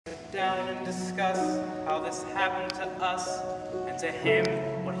down and discuss how this happened to us, and to him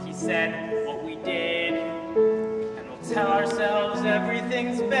what he said, what we did. And we'll tell ourselves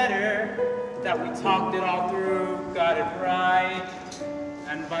everything's better, that we talked it all through, got it right.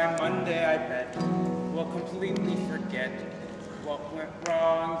 And by Monday, I bet we'll completely forget what went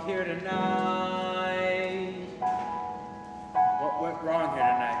wrong here tonight. What went wrong here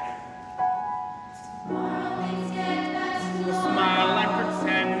tonight? We'll smile and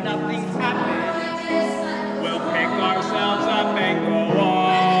pretend nothing's happened. We'll pick ourselves up and go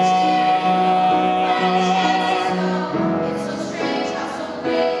on. It's so strange how so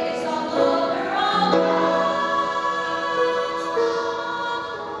quick it's all over all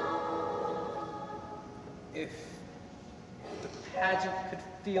If the pageant could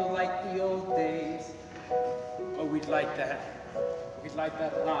feel like the old days, oh, we'd like that. We'd like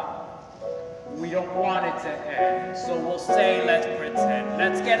that a lot. We don't want it to end, so we'll say let's pretend.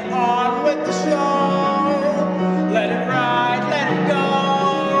 Let's get on with the show.